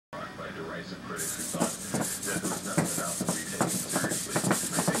derisive critics who thought that there was nothing about them to be taken seriously.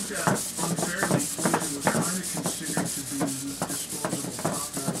 I think that unfairly, Poison was kind of considered to be disposable pop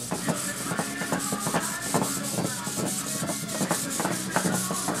metal.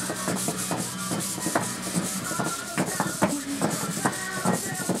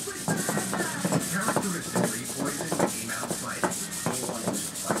 Characteristically, Poison came out fighting. No one was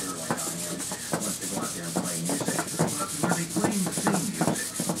a fighter like I am wants to go out there and play music. But were they playing the same music?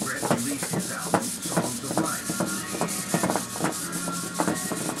 Brett released his album, Songs of Life.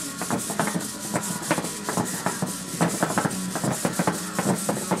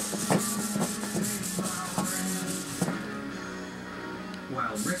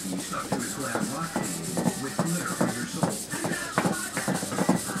 While Ricky stuck to his glam rock theme with Glitter for Your Soul.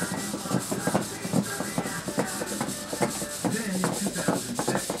 Then in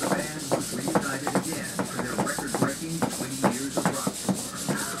 2006, the band was reunited again for their record-breaking 20 years of rock tour.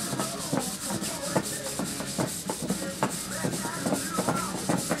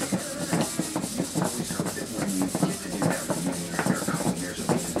 You always hope that when you get to do that reunion after a couple years of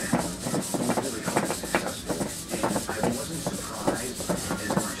being down, you really hope it's successful. And I wasn't surprised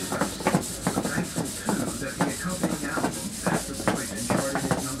as much as I was thankful too that the accompanying album, After the Poison, charted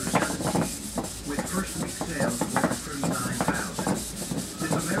at number 17, with first week sales of over 39,000.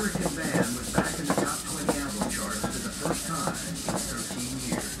 This American band was back in the top 20 album charts for the first time in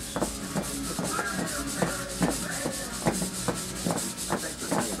 13 years. I think the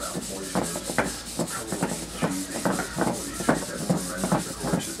thing about Poison is totally cheesy, but the quality trees. Everyone remembers the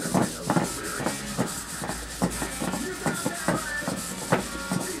choruses, everybody knows the lyrics.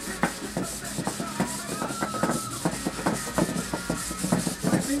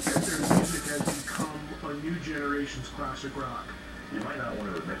 I think that their music has become a new generation's classic rock. You might not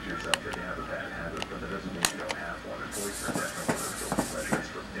want to admit to yourself that you have a bad habit, but that doesn't mean you don't have one. And Poison are definitely one of those guilty pleasures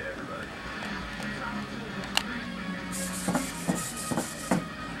for everybody.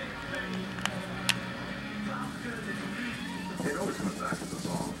 It always comes back to the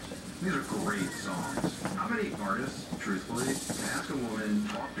songs. These are great songs. How many artists, truthfully, ask a woman,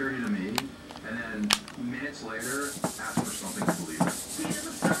 talk dirty to me, and then minutes later, ask for something to believe in?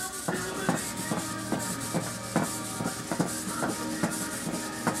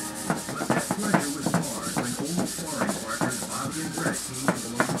 But that pleasure was marred when old sparring partners Bobby and Brett came to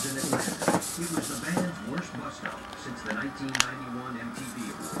blows in Atlanta. It was the band's worst bust-up since the 1991 MTV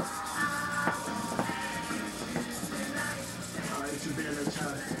Awards. It's a band that's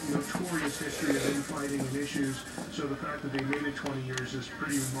had a notorious history of infighting and issues, so the fact that they made it 20 years is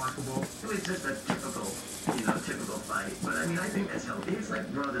pretty remarkable. It's just a typical fight. But I mean, I think that's healthy. It's like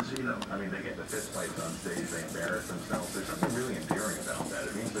brothers, I mean, they get the fist fights on stage, they embarrass themselves. There's something really endearing about that.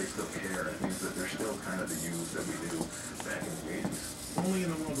 It means they still care. It means that they're still kind of the youths that we knew back in the 80s. Only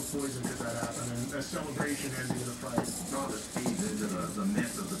in the world of Poison could that happen, and a celebration ending the fight. Draw this feeds into the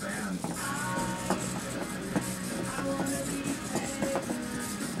myth of the band.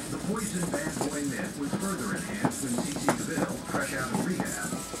 The Poison bad boy myth was further enhanced when CeCe DeVille, fresh out of rehab,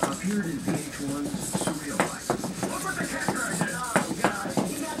 appeared in VH1's Surreal Life. Look what the cat dragged in. Oh, God.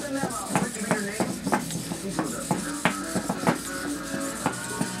 He got the memo. What's your name? He's with us.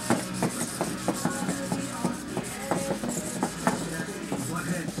 But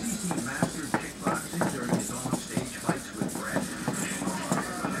had CeCe mastered kickboxing during his on-stage fights with Brett?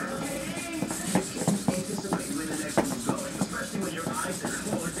 Anticipate where the next one's going, especially when your eyes are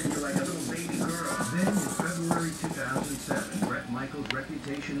closed and you're like a little baby girl. Then in February 2007, Bret Michaels'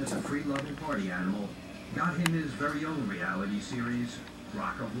 reputation as a free-loving party animal got him his very own reality series,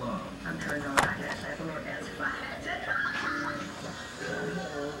 Rock of Love. I'm turned on. I don't know what that's about.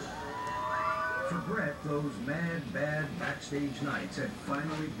 For Bret, those mad, bad backstage nights had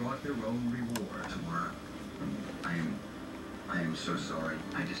finally brought their own reward. Tomorrow, I am so sorry.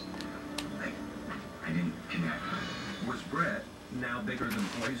 I didn't connect. Was Bret now bigger than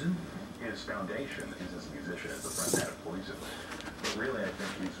Poison? His foundation is as a musician, as a front man of Poison. But really, I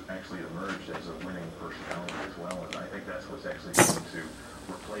think he's actually emerged as a winning personality as well, and I think that's what's actually going to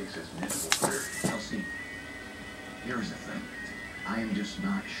replace his musical career. Now, see, here's the thing. I am just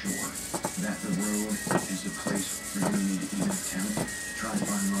not sure that the road is the place for me to even attempt to try to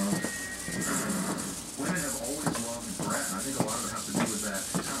find love. Women have always loved Bret, and I think a lot of it has to do with that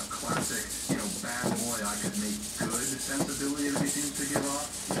kind of classic, bad boy, I could make good sensibility that he seems to give off.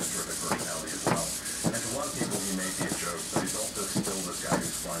 He has a terrific personality as well. And to a lot of people, he may be a joke, but he's also still this guy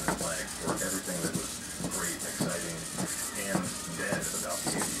who's flying the flag for everything that was great, exciting, and dead about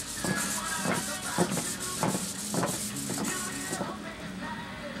the 80s.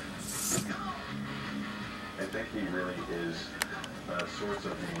 I think he really is a source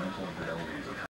mental infidelity